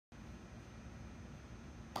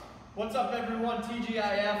What's up everyone, TGIF.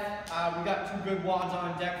 We got two good WODs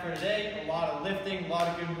on deck for today. A lot of lifting, a lot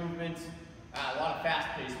of good movements, a lot of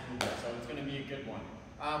fast-paced movements, so it's going to be a good one.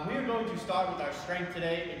 We are going to start with our strength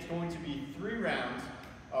today. It's going to be 3 rounds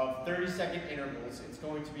of 30-second intervals. It's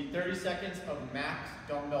going to be 30 seconds of max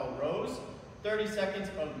dumbbell rows, 30 seconds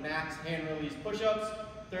of max hand release push-ups,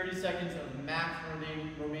 30 seconds of max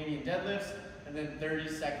Romanian deadlifts, and then 30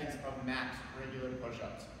 seconds of max regular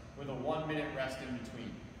push-ups with a 1-minute rest in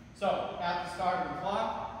between. So, at the start of the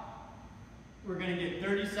clock, we're going to get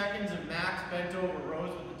 30 seconds of max bent over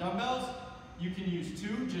rows with the dumbbells. You can use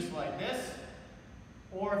 2 just like this,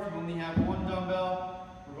 or if you only have 1 dumbbell,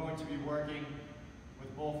 we're going to be working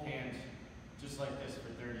with both hands just like this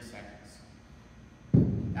for 30 seconds.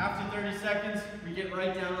 After 30 seconds, we get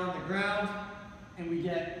right down on the ground and we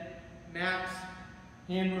get max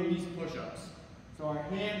hand release push-ups. So our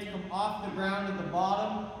hands come off the ground at the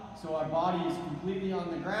bottom, so our body is completely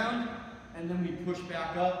on the ground, and then we push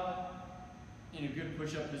back up in a good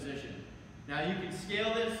push-up position. Now you can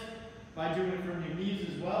scale this by doing it from your knees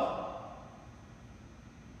as well.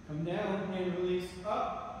 Come down, hand release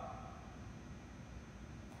up,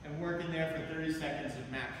 and work in there for 30 seconds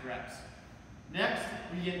of max reps. Next,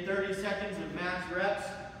 we get 30 seconds of max reps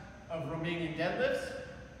of Romanian deadlifts.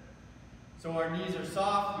 So our knees are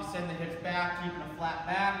soft, we send the hips back, keeping a flat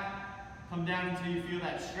back. Come down until you feel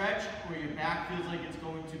that stretch where your back feels like it's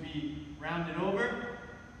going to be rounded over,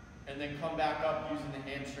 and then come back up using the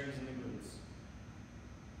hamstrings and the glutes.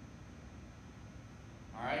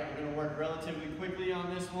 Alright, we're going to work relatively quickly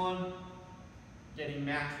on this one, getting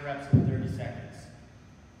max reps in 30 seconds.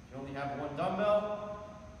 If you only have 1 dumbbell,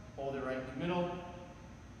 hold it right in the middle,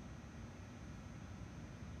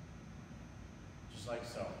 just like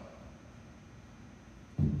so.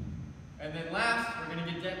 And then last, we're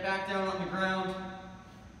going to get back down on the ground,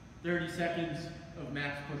 30 seconds of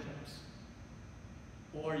max push-ups.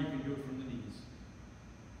 Or you can do it from the knees.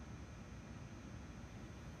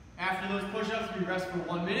 After those push-ups, we rest for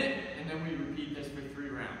 1 minute, and then we repeat this for 3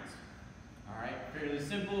 rounds. Alright, fairly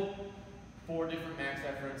simple, 4 different max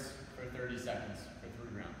efforts for 30 seconds for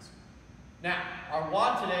 3 rounds. Now, our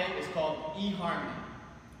WOD today is called eHarmony.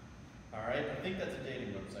 Alright, I think that's a dating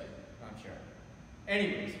website, not sure.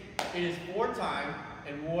 Anyways, it is 4 time,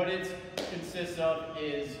 and what it consists of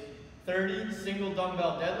is 30 single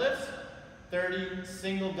dumbbell deadlifts, 30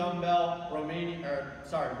 single dumbbell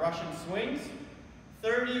Russian swings,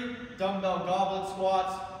 30 dumbbell goblet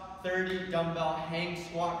squats, 30 dumbbell hang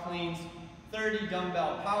squat cleans, 30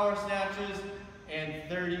 dumbbell power snatches, and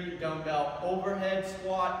 30 dumbbell overhead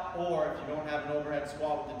squat, or if you don't have an overhead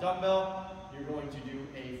squat with the dumbbell, you're going to do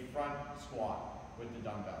a front squat with the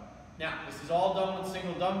dumbbell. Now, this is all done with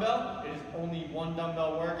single dumbbell. It is only 1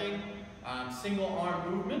 dumbbell working, single arm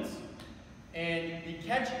movements. And the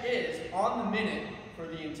catch is, on the minute, for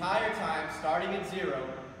the entire time, starting at 0,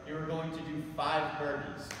 you are going to do 5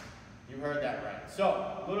 burpees. You heard that right.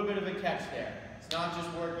 So, a little bit of a catch there. It's not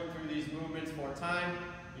just working through these movements for time.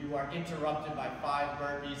 You are interrupted by 5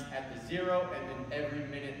 burpees at the 0, and then every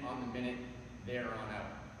minute on the minute, there on out.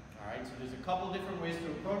 Alright, so there's a couple different ways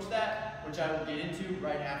to approach that, which I will get into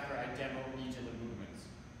right after I demo each of the movements.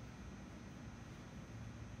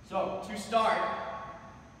 So, to start,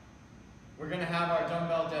 we're going to have our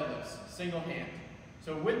dumbbell deadlifts, single hand.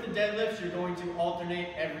 So with the deadlifts, you're going to alternate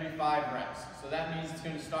every 5 reps. So that means it's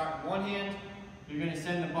going to start in one hand, you're going to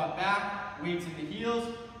send the butt back, weights in the heels,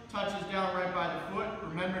 touches down right by the foot,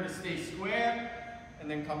 remember to stay square, and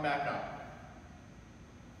then come back up.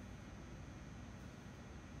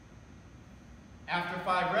 After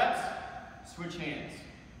 5 reps, switch hands.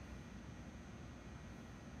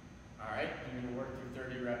 Alright, you're going to work through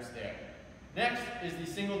 30 reps there. Next is the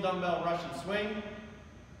single dumbbell Russian swing.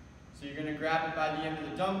 So you're going to grab it by the end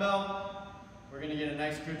of the dumbbell. We're going to get a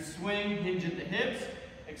nice good swing, hinge at the hips,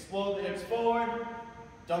 explode the hips forward,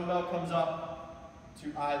 dumbbell comes up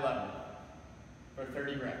to eye level for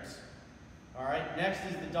 30 reps. Alright, next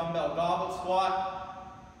is the dumbbell goblet squat.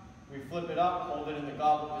 We flip it up, hold it in the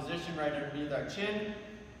goblet position right underneath our chin.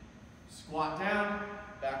 Squat down,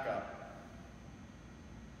 back up.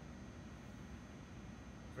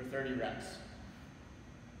 For 30 reps.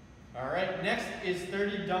 Alright, next is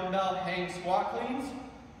 30 dumbbell hang squat cleans.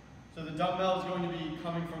 So the dumbbell is going to be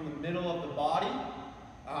coming from the middle of the body.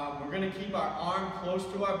 We're going to keep our arm close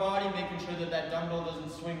to our body, making sure that that dumbbell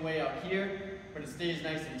doesn't swing way out here, but it stays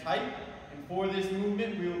nice and tight. And for this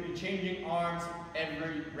movement, we will be changing arms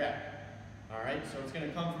every rep. Alright, so it's going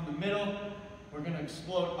to come from the middle. We're going to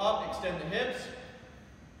explode up, extend the hips,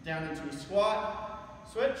 down into a squat,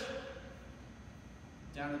 switch,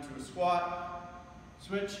 down into a squat,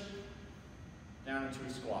 switch, down into a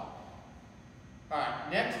squat.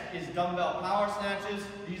 Alright, next is dumbbell power snatches.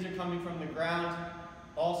 These are coming from the ground,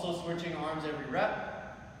 also switching arms every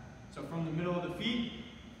rep. So from the middle of the feet,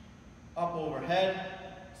 up overhead,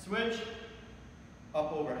 switch,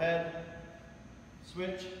 up overhead,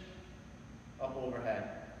 switch, up overhead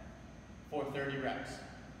for 30 reps.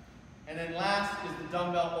 And then last is the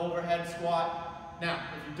dumbbell overhead squat. Now,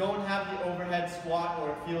 if you don't have the overhead squat or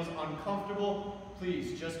it feels uncomfortable,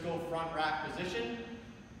 please just go front rack position.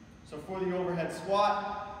 So for the overhead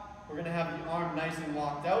squat, we're going to have the arm nice and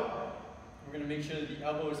locked out. We're going to make sure that the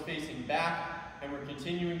elbow is facing back, and we're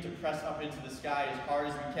continuing to press up into the sky as hard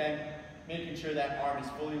as we can, making sure that arm is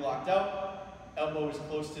fully locked out, elbow is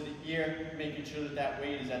close to the ear, making sure that that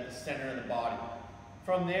weight is at the center of the body.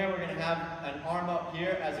 From there, we're going to have an arm up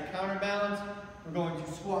here as a counterbalance. We're going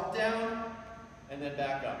to squat down and then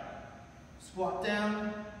back up. Squat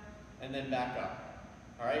down and then back up.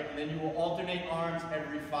 All right, and then you will alternate arms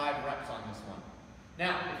every 5 reps on this one.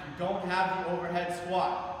 Now, if you don't have the overhead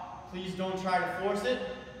squat, please don't try to force it.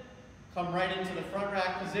 Come right into the front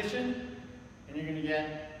rack position, and you're going to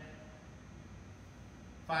get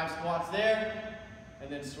 5 squats there,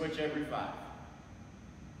 and then switch every 5.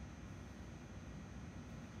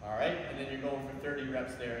 All right, and then you're going for 30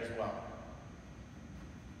 reps there as well.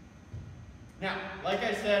 Now, like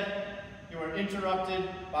I said, you are interrupted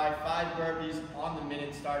by 5 burpees on the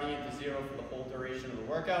minute, starting at the 0 for the whole duration of the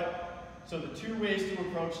workout. So the 2 ways to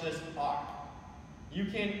approach this are, you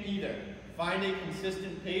can either find a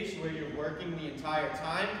consistent pace where you're working the entire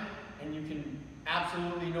time, and you can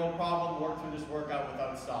absolutely no problem work through this workout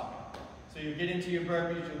without stopping. So you get into your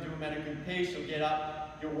burpees, you'll do them at a good pace, you'll get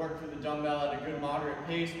up, you'll work through the dumbbell at a good moderate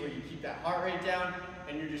pace where you keep that heart rate down,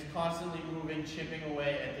 and you're just constantly moving, chipping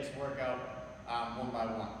away at this workout one by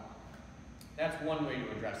one. That's one way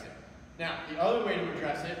to address it. Now, the other way to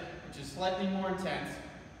address it, which is slightly more intense,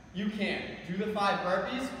 you can do the 5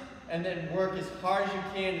 burpees and then work as hard as you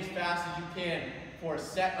can, as fast as you can for a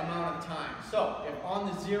set amount of time. So, if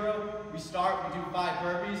on the 0, we start, we do 5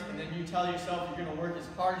 burpees, and then you tell yourself you're going to work as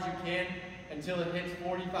hard as you can until it hits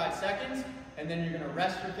 45 seconds, and then you're going to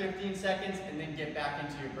rest for 15 seconds, and then get back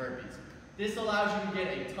into your burpees. This allows you to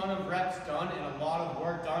get a ton of reps done and a lot of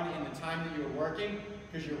work done in the time that you're working,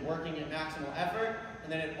 because you're working at maximal effort,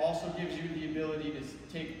 and then it also gives you the ability to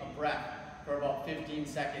take a breath for about 15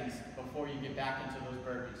 seconds before you get back into those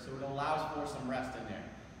burpees. So it allows for some rest in there.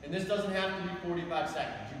 And this doesn't have to be 45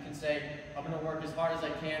 seconds. You can say, I'm going to work as hard as I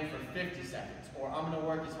can for 50 seconds, or I'm going to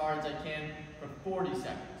work as hard as I can for 40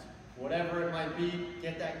 seconds. Whatever it might be,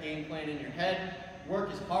 get that game plan in your head,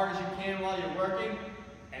 work as hard as you can while you're working,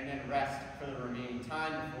 and then rest for the remaining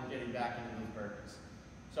time before getting back into those burpees.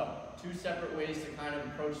 So, 2 separate ways to kind of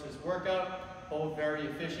approach this workout, both very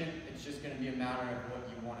efficient. It's just going to be a matter of what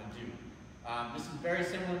you want to do. This is very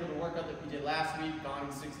similar to the workout that we did last week, gone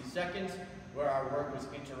in 60 seconds, where our work was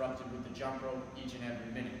interrupted with the jump rope each and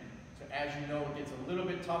every minute. So as you know, it gets a little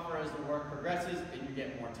bit tougher as the work progresses, and you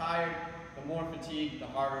get more tired. The more fatigued, the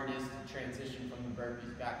harder it is to transition from the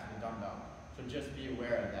burpees back to the dumbbell. So just be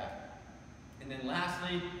aware of that. And then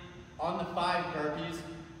lastly, on the 5 burpees,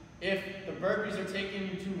 if the burpees are taking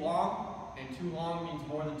you too long, and too long means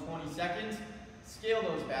more than 20 seconds, scale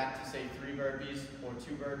those back to say 3 burpees or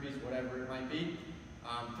 2 burpees, whatever it might be.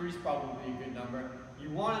 3 is probably a good number.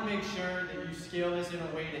 You want to make sure that you scale this in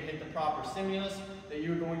a way to hit the proper stimulus, that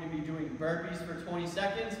you're going to be doing burpees for 20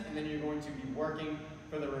 seconds, and then you're going to be working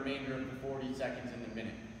for the remainder of the 40 seconds in the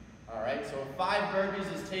minute. Alright, so if 5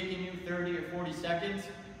 burpees is taking you 30 or 40 seconds,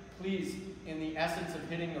 please, in the essence of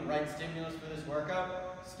hitting the right stimulus for this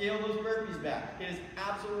workout, scale those burpees back. It is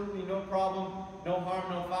absolutely no problem, no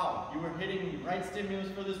harm, no foul. You are hitting the right stimulus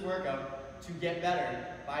for this workout to get better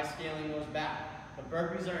by scaling those back. The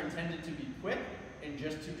burpees are intended to be quick and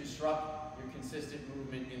just to disrupt your consistent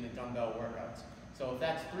movement in the dumbbell workouts. So if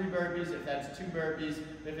that's 3 burpees, if that's 2 burpees,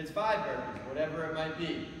 if it's 5 burpees, whatever it might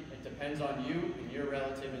be, it depends on you and your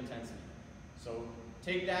relative intensity. So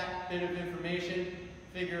take that bit of information,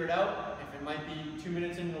 figure it out. If it might be 2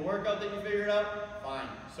 minutes into the workout that you figure it out, fine,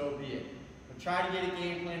 so be it. But try to get a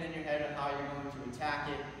game plan in your head on how you're going to attack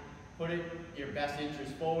it. Put it your best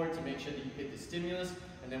interest forward to make sure that you hit the stimulus,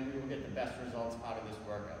 and then we will get the best results out of this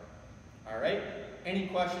workout. Alright? Any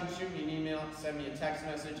questions, shoot me an email, send me a text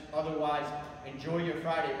message. Otherwise, enjoy your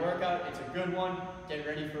Friday workout. It's a good one. Get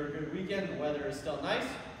ready for a good weekend. The weather is still nice.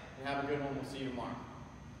 And have a good one. We'll see you tomorrow.